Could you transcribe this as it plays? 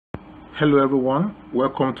Hello everyone,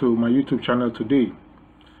 welcome to my YouTube channel today.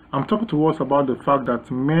 I'm talking to us about the fact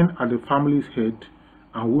that men are the family's head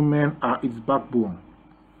and women are its backbone.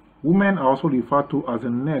 Women are also referred to as the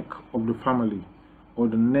neck of the family or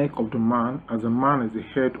the neck of the man, as the man is the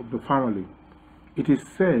head of the family. It is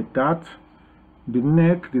said that the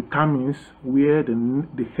neck determines where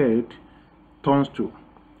the head turns to.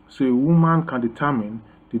 So a woman can determine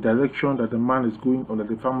the direction that the man is going or that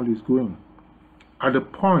the family is going. At the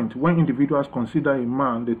point when individuals consider a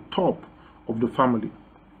man the top of the family,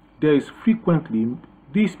 there is frequently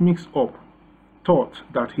this mix-up thought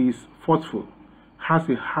that he is forceful, has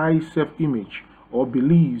a high self-image, or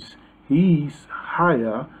believes he is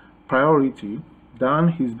higher priority than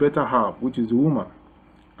his better half, which is the woman.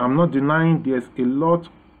 I'm not denying there's a lot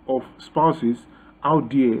of spouses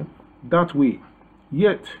out there that way,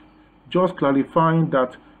 yet just clarifying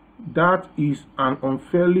that that is an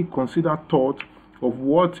unfairly considered thought of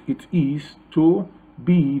what it is to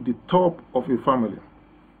be the top of a family.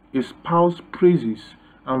 A spouse praises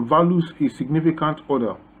and values a significant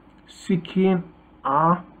other, seeking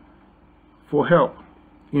her for help,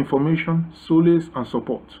 information, solace, and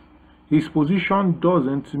support. His position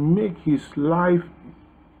doesn't make his life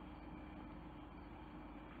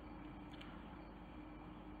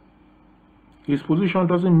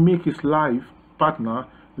partner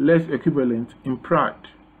less equivalent in pride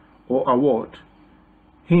or award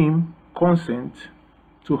him consent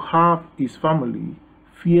to have his family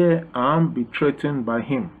fear and be threatened by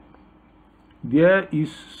him. There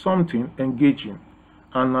is something engaging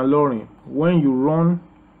and alluring when you run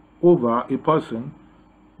over a person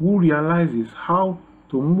who realizes how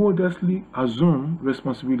to modestly assume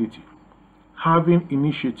responsibility, having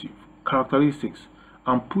initiative, characteristics,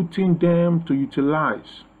 and putting them to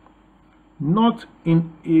utilize, not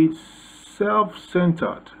in a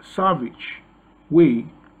self-centered, savage way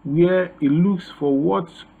where he looks for what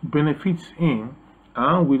benefits him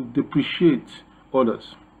and will depreciate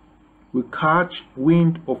others. We catch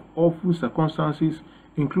wind of awful circumstances,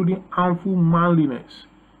 including harmful manliness,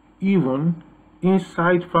 even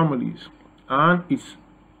inside families, and it's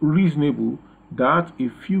reasonable that a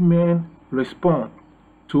few men respond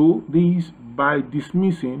to this by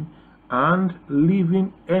dismissing and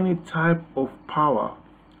leaving any type of power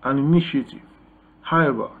and initiative.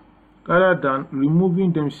 However, rather than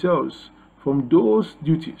removing themselves from those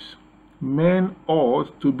duties, men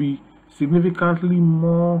ought to be significantly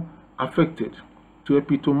more affected to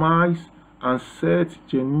epitomize and set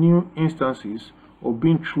genuine instances of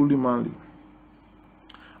being truly manly.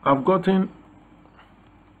 I've gotten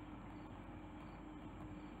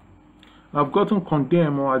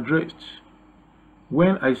condemned or addressed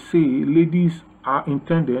when I say ladies are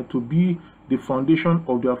intended to be the foundation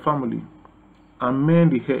of their family and men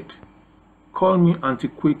the head. Call me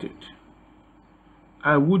antiquated.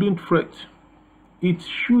 I wouldn't fret. It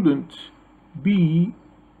shouldn't be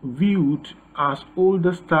viewed as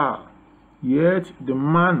older style, yet the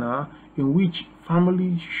manner in which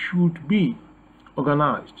families should be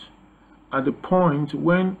organized. At the point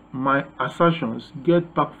when my assertions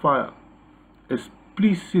get backfired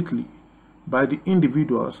explicitly by the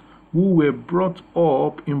individuals who were brought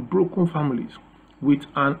up in broken families with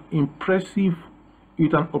an oppressive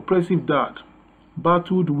dad,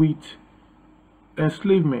 battled with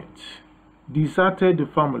enslavement, deserted the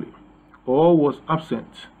family, or was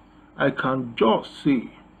absent, I can just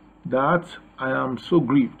say that I am so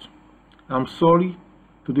grieved. I'm sorry,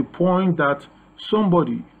 to the point that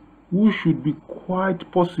somebody who should be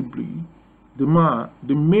quite possibly the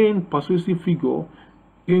main persuasive figure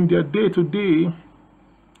in their day-to-day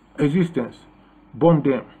existence, bombed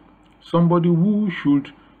them. Somebody who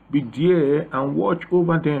should be there and watch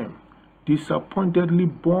over them disappointedly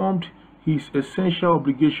bombed his essential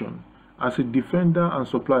obligation as a defender and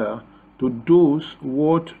supplier to those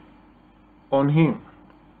worked on him.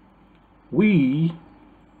 We,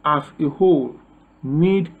 as a whole,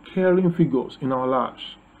 need caring figures in our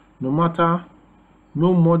lives. No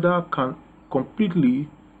mother can completely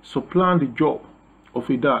supplant the job of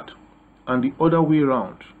a dad, and the other way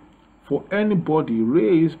around. For anybody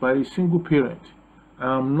raised by a single parent,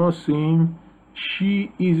 I am not saying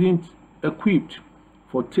she isn't equipped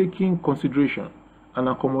for taking consideration and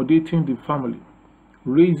accommodating the family.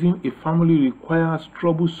 Raising a family requires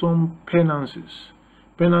troublesome penances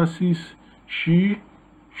she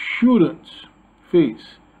shouldn't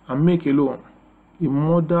face and make alone. A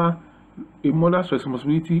mother's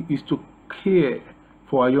responsibility is to care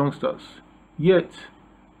for her youngsters. Yet,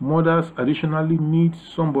 mothers additionally need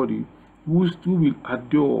somebody who will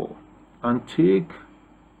adore and take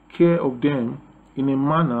care of them in a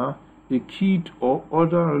manner a kid or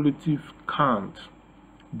other relative can't.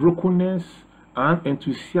 Brokenness and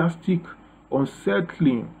enthusiastic,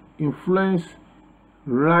 unsettling influence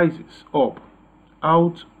rises up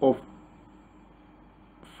out of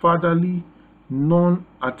fatherly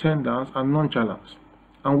non-attendance and nonchalance,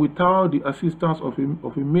 and without the assistance of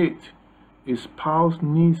a mate, a spouse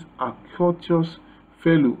needs a courteous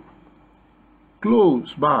fellow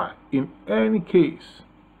close by. In any case,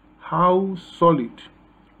 how solid,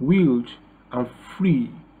 willed, and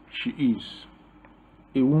free she is.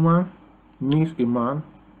 A woman needs a man,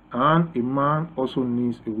 and a man also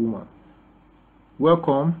needs a woman.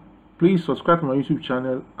 Welcome. Please subscribe to my YouTube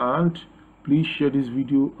channel, and please share this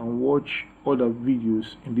video and watch other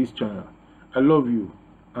videos in this channel. I love you,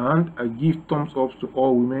 and I give thumbs up to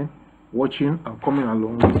all women watching and coming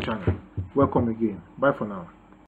along with the channel. Welcome again. Bye for now.